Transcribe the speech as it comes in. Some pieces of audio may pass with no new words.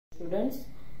Students,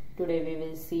 today we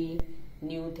will see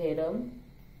new theorem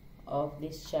of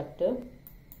this chapter.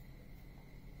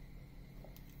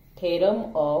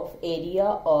 Theorem of area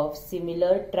of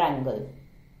similar triangle.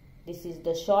 This is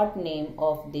the short name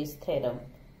of this theorem.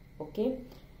 Okay,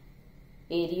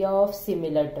 area of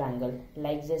similar triangle,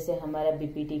 like जैसे हमारा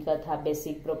BPT का था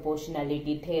basic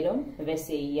proportionality theorem,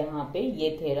 वैसे यहाँ पे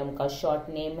ये theorem का short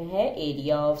name है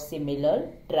area of similar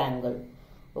triangle.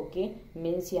 Okay,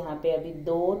 means यहाँ पे अभी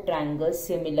दो ट्रायंगल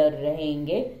सिमिलर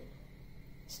रहेंगे.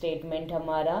 स्टेटमेंट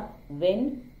हमारा when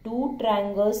two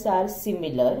triangles are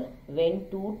similar, when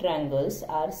two triangles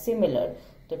are similar,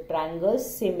 तो ट्रायंगल्स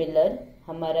सिमिलर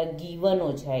हमारा गिवन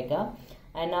हो जाएगा.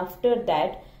 And after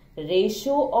that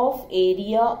ratio of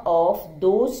area of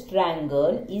those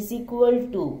triangle is equal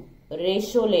to,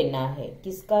 ratio लेना है.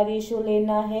 किसका रेशो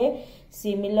लेना है?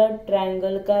 सिमिलर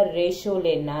ट्रायंगल का रेशो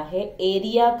लेना है,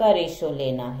 एरिया का रेशो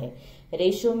लेना है.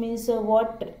 Ratio means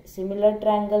what? Similar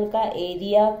triangle का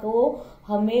एरिया को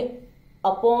हमें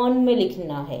अपॉन में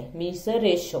लिखना है, मीन्स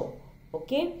रेशो.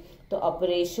 ओके, तो अब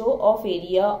ratio of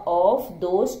area of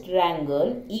those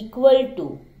triangle equal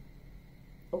to,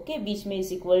 okay, बीच में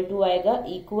इज इक्वल टू आएगा,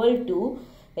 equal to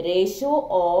ratio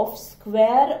of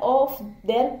square of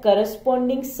their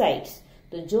corresponding sides.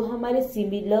 तो जो हमारे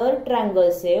सिमिलर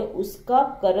ट्रायंगल्स है उसका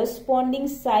करस्पॉन्डिंग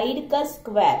साइड का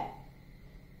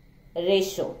स्क्वायर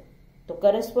रेशो. तो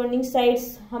करस्पॉन्डिंग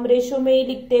साइड्स हम रेशो में ही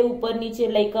लिखते हैं, ऊपर नीचे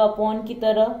लाइक अपॉन की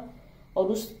तरह, और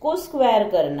उसको स्क्वायर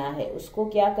करना है. उसको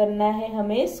क्या करना है?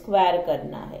 हमें स्क्वायर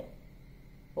करना है.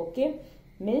 Okay,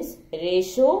 means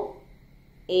ratio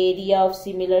area of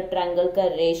similar triangle का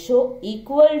ratio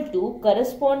equal to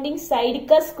corresponding side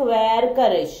का स्क्वायर का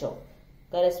रेशो,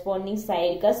 करस्पॉन्डिंग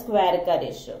साइड का स्क्वायर का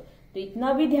रेशो. तो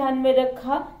इतना भी ध्यान में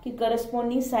रखा कि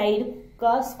करस्पॉन्डिंग साइड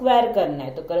का स्क्वायर करना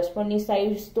है, तो करस्पॉन्डिंग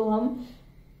साइड्स तो हम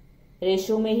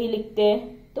रेशो में ही लिखते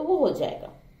हैं, तो वो हो जाएगा.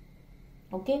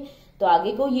 ओके, तो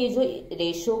आगे को ये जो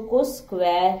रेशो को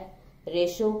स्क्वायर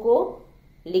रेशो को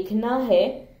लिखना है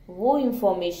वो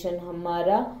इंफॉर्मेशन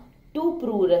हमारा टू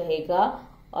प्रूव रहेगा,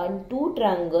 और टू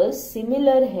ट्रायंगल्स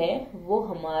सिमिलर है वो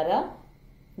हमारा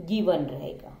गिवन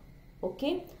रहेगा.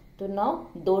 ओके, तो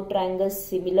नाउ दो ट्रायंगल्स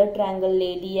सिमिलर ट्रायंगल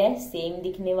ले लिया है, सेम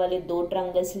दिखने वाले दो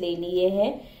ट्रायंगल्स ले लिए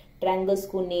हैं. ट्रायंगल्स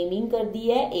को नेमिंग कर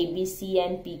दिया है ABC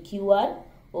and PQR.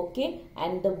 Okay,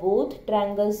 and the both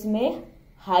triangles में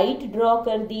हाइट ड्रॉ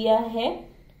कर दिया है.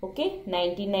 ओके,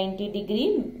 90 डिग्री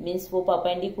मीन्स वो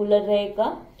परपेंडिकुलर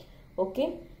रहेगा. ओके,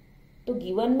 तो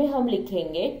गिवन में हम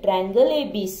लिखेंगे triangle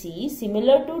ABC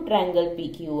similar to triangle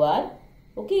PQR.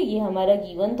 Okay, ये हमारा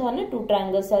गिवन था ना, two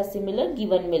triangles are similar,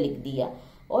 given में लिख दिया.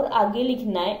 और आगे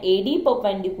लिखना है AD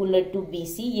परपेंडिकुलर टू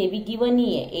BC, ये भी गिवन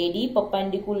ही है, AD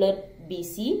perpendicular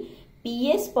BC,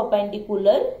 PS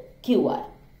perpendicular QR,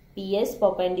 PS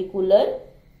perpendicular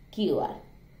QR.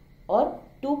 और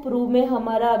टू प्रूव में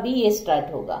हमारा अभी ये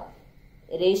स्टार्ट होगा.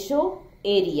 रेशो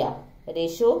एरिया,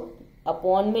 रेशो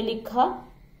अपॉन में लिखा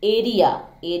area,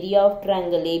 area of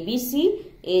triangle ABC,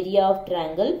 area of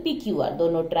triangle PQR,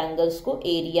 दोनों ट्रायंगल्स को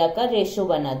एरिया का रेशो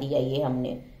बना दिया. ये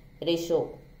हमने रेशो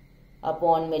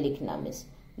अपॉन में लिखना मीन्स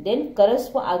देन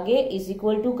आगे इज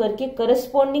इक्वल टू करके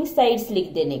करस्पॉन्डिंग साइड्स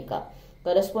लिख देने का.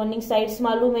 करस्पॉन्डिंग साइड्स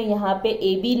मालूम है, यहाँ पे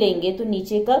AB लेंगे तो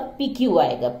नीचे का PQ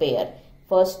आएगा पेयर,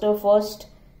 फर्स्ट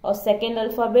और सेकेंड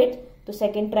अल्फाबेट. तो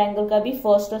सेकेंड ट्रायंगल का भी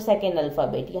फर्स्ट और सेकेंड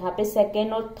अल्फाबेट. यहाँ पे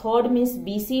सेकेंड और थर्ड मीन्स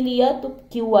BC लिया तो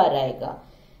QR आएगा.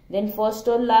 देन फर्स्ट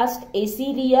और लास्ट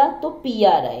AC लिया तो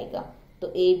PR आएगा. तो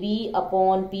AB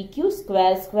upon PQ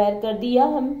square square कर दिया,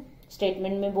 हम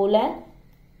स्टेटमेंट में बोला है.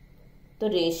 तो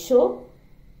रेशो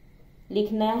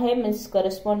लिखना है मीन्स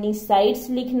करस्पॉन्डिंग साइड्स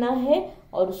लिखना है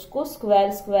और उसको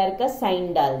स्क्वायर स्क्वायर का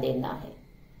साइन डाल देना है.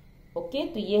 ओके,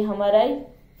 तो ये हमारा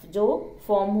जो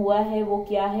फॉर्म हुआ है वो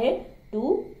क्या है?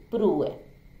 टू प्रूव है.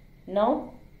 नाउ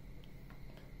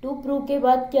टू प्रूव के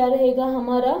बाद क्या रहेगा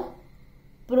हमारा?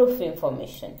 Proof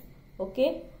information. ओके,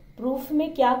 प्रूफ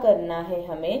में क्या करना है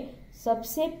हमें?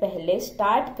 सबसे पहले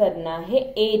स्टार्ट करना है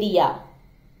area.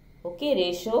 Okay,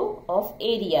 ratio of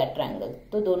area triangle.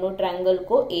 तो दोनों ट्रायंगल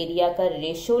को एरिया का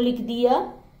रेशो लिख दिया.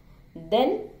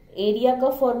 देन एरिया का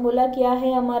फॉर्मूला क्या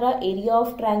है हमारा? एरिया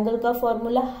ऑफ ट्रायंगल का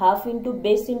formula half into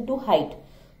base into height.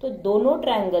 तो दोनों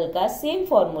ट्रायंगल का सेम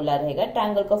फॉर्मूला रहेगा,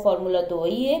 ट्रायंगल का फॉर्मूला तो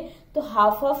वही है. तो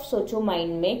हाफ ऑफ सोचो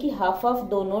माइंड में कि हाफ ऑफ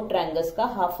दोनों ट्रायंगल्स का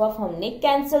हाफ ऑफ हमने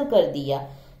कैंसिल कर दिया.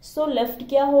 सो लेफ्ट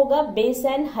क्या होगा? Base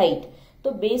and height.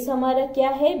 तो बेस हमारा क्या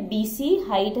है? BC,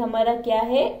 हाइट हमारा क्या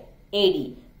है? AD,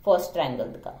 फर्स्ट ट्रायंगल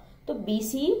का. तो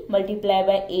BC मल्टीप्लाई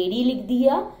बाय AD लिख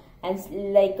दिया. And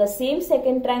like same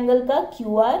second triangle का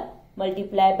QR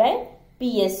मल्टीप्लाई बाय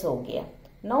PS हो गया.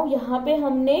 नाउ यहाँ पे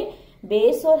हमने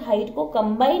बेस और हाइट को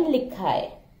कंबाइन लिखा है,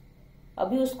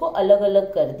 अभी उसको अलग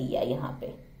अलग कर दिया यहाँ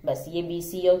पे, बस ये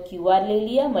BC और QR ले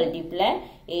लिया, मल्टीप्लाई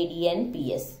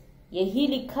ADN/PS यही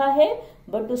लिखा है,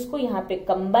 बट उसको यहाँ पे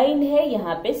कंबाइन है,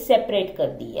 यहाँ पे सेपरेट कर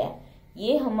दिया है।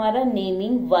 ये हमारा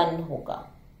नेमिंग 1 होगा।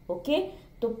 ओके,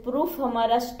 तो प्रूफ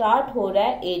हमारा स्टार्ट हो रहा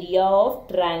है area of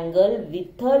triangle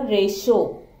with a ratio.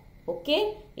 Okay,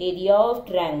 area of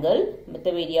triangle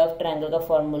मतलब एरिया ऑफ ट्रायंगल का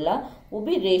फॉर्मूला वो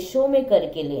भी रेशो में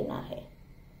करके लेना है।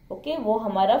 ओके, वो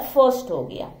हमारा फर्स्ट हो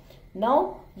गया।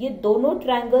 नाउ ये दोनों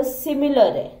ट्रायंगल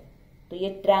सिमिलर है, तो ये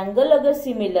ट्रायंगल अगर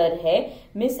सिमिलर है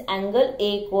मीन्स एंगल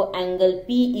A को एंगल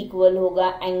P इक्वल होगा,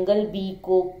 एंगल B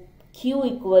को Q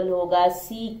इक्वल होगा,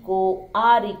 C को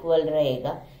R इक्वल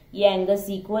रहेगा। ये एंगल्स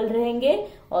इक्वल रहेंगे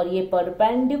और ये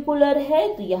परपेंडिकुलर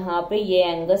है, तो यहाँ पे ये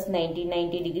एंगल्स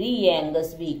 90 डिग्री, ये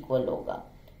एंगल्स भी इक्वल होगा।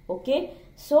 ओके,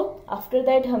 सो आफ्टर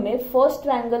दैट हमें फर्स्ट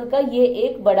ट्रायंगल का ये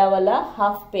एक बड़ा वाला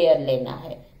हाफ पेयर लेना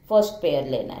है, फर्स्ट पेयर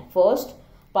लेना है, फर्स्ट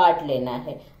पार्ट लेना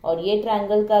है, और ये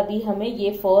ट्रायंगल का भी हमें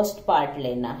ये फर्स्ट पार्ट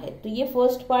लेना है। तो ये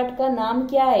फर्स्ट पार्ट का नाम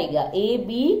क्या आएगा?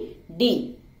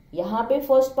 ABD। यहाँ पे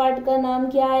फर्स्ट पार्ट का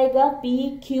नाम क्या आएगा?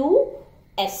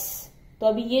 PQS। तो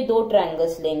अभी ये दो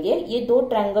ट्रायंगल्स लेंगे, ये दो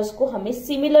ट्रायंगल्स को हमें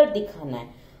सिमिलर दिखाना है।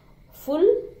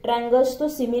 फुल ट्रायंगल्स तो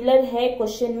सिमिलर है,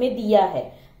 क्वेश्चन में दिया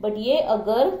है, बट ये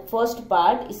अगर फर्स्ट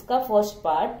पार्ट, इसका फर्स्ट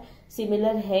पार्ट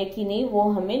सिमिलर है कि नहीं वो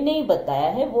हमें नहीं बताया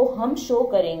है, वो हम शो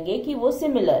करेंगे कि वो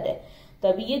सिमिलर है।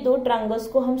 तभी ये दो ट्रायंगल्स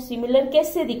को हम सिमिलर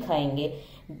कैसे दिखाएंगे?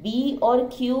 B और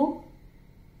Q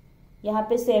यहाँ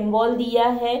पे सिंबल दिया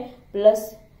है,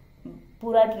 प्लस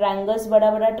पूरा ट्रायंगल्स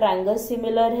बड़ा बड़ा ट्रायंगल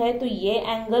सिमिलर है, तो ये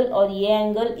एंगल और ये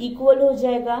एंगल इक्वल हो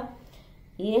जाएगा।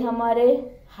 ये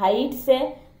हमारे हाइट्स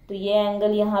है, तो ये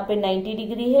एंगल यहाँ पे 90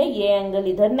 डिग्री है, ये एंगल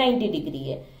इधर 90 डिग्री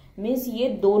है। मीन्स ये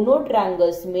दोनों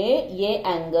ट्रायंगल्स में ये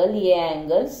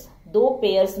एंगल्स दो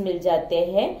पेयर्स मिल जाते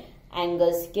हैं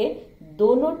एंगल्स के,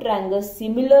 दोनों ट्रायंगल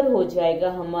सिमिलर हो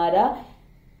जाएगा हमारा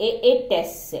AA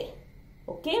टेस्ट से।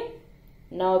 ओके,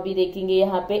 नाउ अभी देखेंगे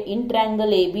यहाँ पे in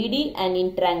triangle ABD and in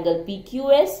triangle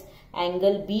PQS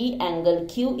angle B angle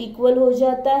Q equal हो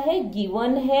जाता है,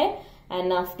 गिवन है।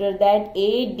 And after that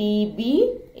ADB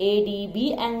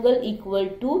angle equal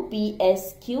to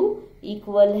PSQ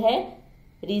equal है,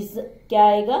 क्या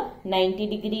आएगा? 90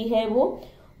 डिग्री है वो।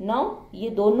 नाउ ये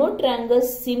दोनों ट्रायंगल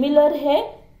सिमिलर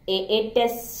है AA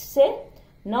टेस्ट से।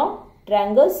 नाउ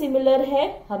ट्रायंगल सिमिलर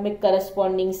है, हमें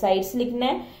करस्पॉन्डिंग साइड्स लिखना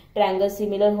है। ट्रायंगल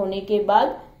सिमिलर होने के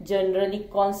बाद जनरली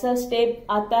कौन सा स्टेप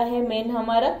आता है? मेन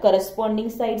हमारा करस्पॉन्डिंग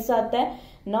साइड्स आता है।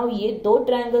 नाउ ये दो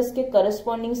ट्रायंगल्स के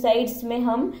करस्पॉन्डिंग साइड्स में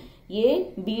हम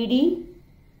ये BD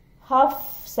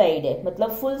हाफ साइड है,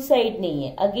 मतलब फुल साइड नहीं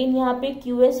है। अगेन यहाँ पे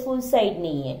QS फुल साइड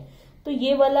नहीं है, तो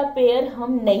ये वाला पेयर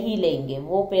हम नहीं लेंगे,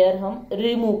 वो पेयर हम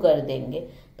रिमूव कर देंगे।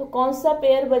 तो कौन सा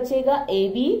पेयर बचेगा?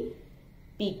 AB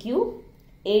PQ,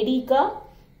 AD का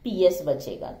PS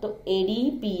बचेगा। तो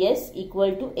AD PS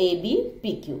equal to AB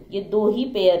PQ, ये दो ही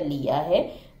पेयर लिया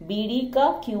है। BD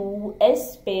का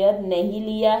QS पेयर नहीं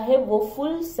लिया है, वो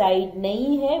फुल साइड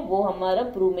नहीं है, वो हमारा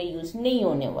प्रूफ में यूज नहीं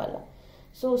होने वाला।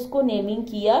 सो उसको नेमिंग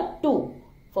किया 2।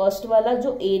 फर्स्ट वाला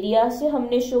जो एरिया से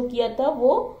हमने शो किया था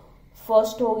वो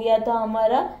फर्स्ट हो गया था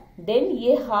हमारा। देन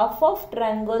ये हाफ ऑफ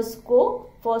ट्रायंगल्स को,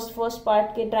 फर्स्ट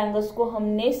पार्ट के ट्रायंगल्स को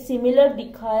हमने सिमिलर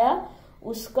दिखाया,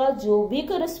 उसका जो भी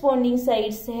करस्पॉन्डिंग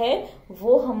साइड्स है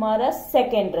वो हमारा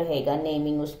सेकंड रहेगा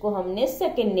नेमिंग, उसको हमने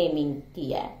सेकंड नेमिंग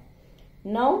किया है।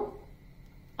 नाउ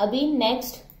अभी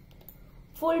नेक्स्ट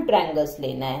फुल ट्रायंगल्स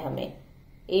लेना है हमें।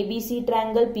 ABC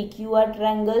ट्रायंगल, PQR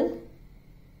ट्रायंगल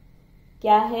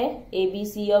क्या है?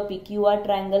 ABC और PQR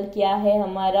ट्रायंगल क्या है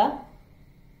हमारा?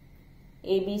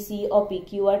 ABC और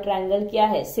PQR ट्रायंगल क्या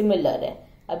है? सिमिलर है।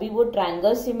 अभी वो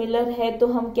ट्रायंगल सिमिलर है तो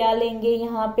हम क्या लेंगे?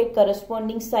 यहाँ पे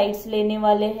करस्पॉन्डिंग साइड्स लेने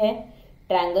वाले हैं।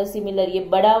 ट्रायंगल सिमिलर, ये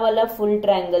बड़ा वाला फुल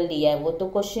ट्रायंगल दिया है, वो तो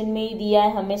क्वेश्चन में ही दिया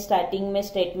है हमें स्टार्टिंग में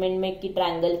स्टेटमेंट में कि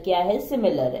ट्रायंगल क्या है?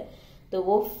 सिमिलर है, तो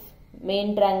वो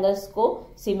मेन ट्रायंगल्स को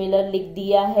सिमिलर लिख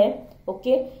दिया है।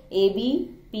 Okay, AB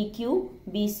PQ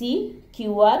BC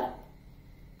QR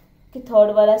कि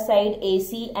थर्ड वाला साइड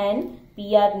AC एंड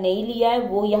PR नहीं लिया है,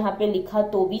 वो यहाँ पे लिखा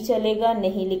तो भी चलेगा,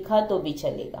 नहीं लिखा तो भी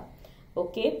चलेगा।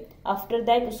 ओके, आफ्टर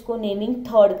दैट उसको नेमिंग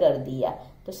थर्ड कर दिया।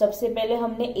 तो सबसे पहले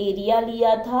हमने एरिया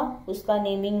लिया था, उसका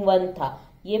नेमिंग 1 था।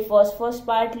 ये फर्स्ट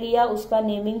पार्ट लिया, उसका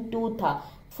नेमिंग 2 था।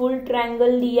 फुल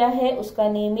ट्रायंगल लिया है, उसका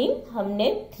नेमिंग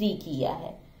हमने 3 किया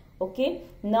है। Okay,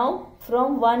 now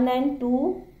from 1 and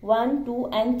 2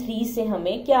 and 3 से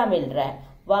हमें क्या मिल रहा है?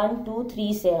 1 2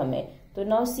 3 से हमें, तो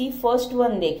नाउ सी फर्स्ट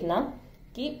वन देखना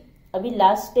कि अभी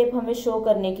लास्ट स्टेप हमें शो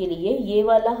करने के लिए ये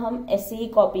वाला हम ऐसे ही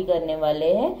कॉपी करने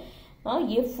वाले हैं। हाँ,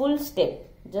 ये फुल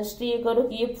स्टेप जस्ट ये करो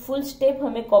कि ये फुल स्टेप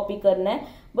हमें कॉपी करना है,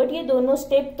 बट ये दोनों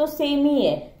स्टेप तो सेम ही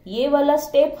है। ये वाला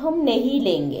स्टेप हम नहीं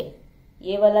लेंगे,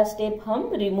 ये वाला स्टेप हम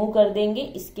रिमूव कर देंगे,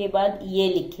 इसके बाद ये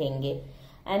लिखेंगे।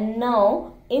 And now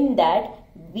in that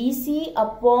BC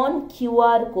upon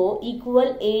QR को इक्वल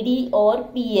AD और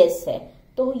PS है।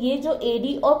 तो ये जो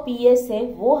AD और PS है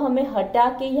वो हमें हटा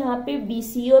के यहाँ पे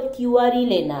BC और QR ही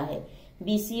लेना है।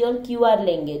 BC और QR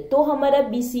लेंगे तो हमारा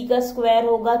BC का स्क्वायर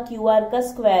होगा, QR का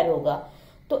स्क्वायर होगा।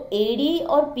 तो AD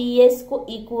और PS को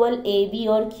इक्वल AB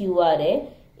और QR है।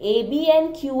 AB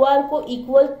एंड QR को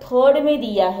इक्वल थर्ड में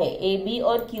दिया है। AB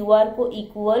और QR को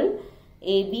equal,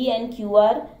 AB and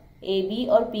QR, AB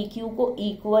और PQ को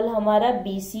इक्वल हमारा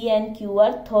BC एंड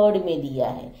QR थर्ड में दिया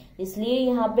है, इसलिए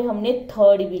यहाँ पे हमने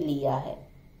थर्ड भी लिया है।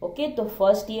 ओके, तो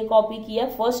फर्स्ट ये कॉपी किया,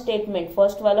 फर्स्ट स्टेटमेंट,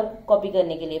 फर्स्ट वाला कॉपी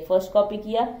करने के लिए फर्स्ट कॉपी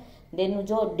किया, देन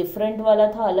जो डिफरेंट वाला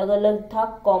था, अलग अलग था,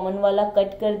 कॉमन वाला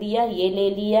कट कर दिया, ये ले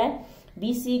लिया है।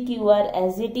 BC QR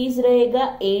as it is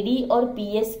रहेगा, AD और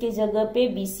PS के जगह पे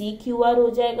BC QR हो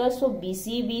जाएगा। सो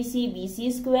BC BC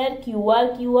BC square, QR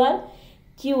QR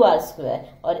QR square,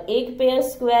 और एक पेयर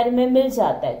स्क्वायर में मिल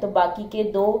जाता है तो बाकी के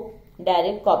दो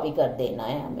डायरेक्ट कॉपी कर देना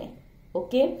है हमें।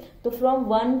 ओके, तो फ्रॉम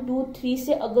 1 2 3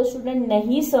 से अगर स्टूडेंट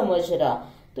नहीं समझ रहा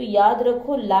तो याद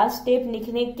रखो लास्ट स्टेप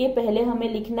लिखने के पहले हमें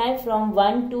लिखना है फ्रॉम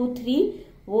 1 2 3,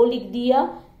 वो लिख दिया।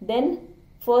 देन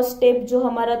फर्स्ट स्टेप जो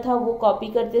हमारा था वो कॉपी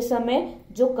करते समय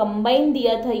जो कंबाइन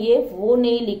दिया था ये वो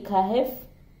नहीं लिखा है,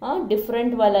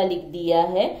 डिफरेंट वाला लिख दिया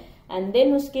है। एंड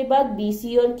देन उसके बाद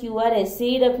BC और QR ऐसे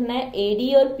ही रखना है,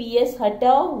 AD और PS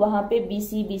हटाओ, वहां पे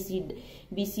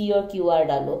BC और QR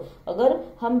डालो। अगर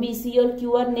हम BC और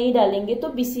QR नहीं डालेंगे तो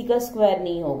BC का स्क्वायर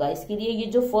नहीं होगा, इसके लिए ये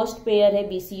जो फर्स्ट पेयर है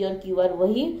BC और QR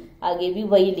वही आगे भी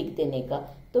वही लिख देने का,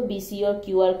 तो BC और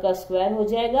QR का स्क्वायर हो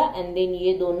जाएगा। एंड देन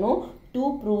ये दोनों टू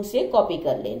प्रूव से कॉपी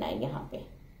कर लेना है यहाँ पे,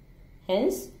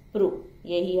 हेंस प्रूव।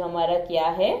 यही हमारा क्या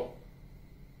है,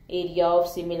 एरिया ऑफ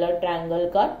सिमिलर ट्रायंगल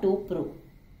का to prove.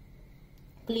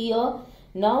 Clear?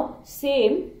 Now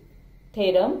same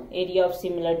theorem, area of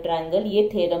similar triangle, ये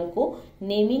थ्योरम को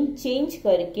नेमिंग चेंज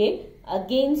करके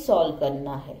अगेन सॉल्व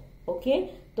करना है। ओके,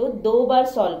 तो दो बार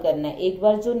सॉल्व करना है। एक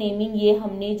बार जो नेमिंग ये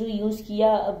हमने जो यूज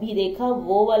किया अभी देखा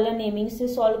वो वाला नेमिंग से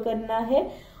सॉल्व करना है,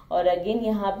 और अगेन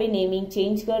यहाँ पे नेमिंग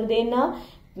चेंज कर देना।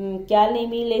 क्या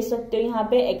नेमिंग ले सकते हो यहाँ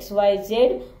पे, XYZ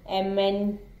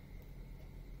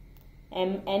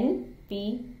MNP।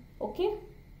 Okay,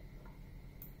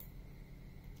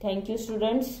 thank you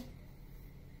students.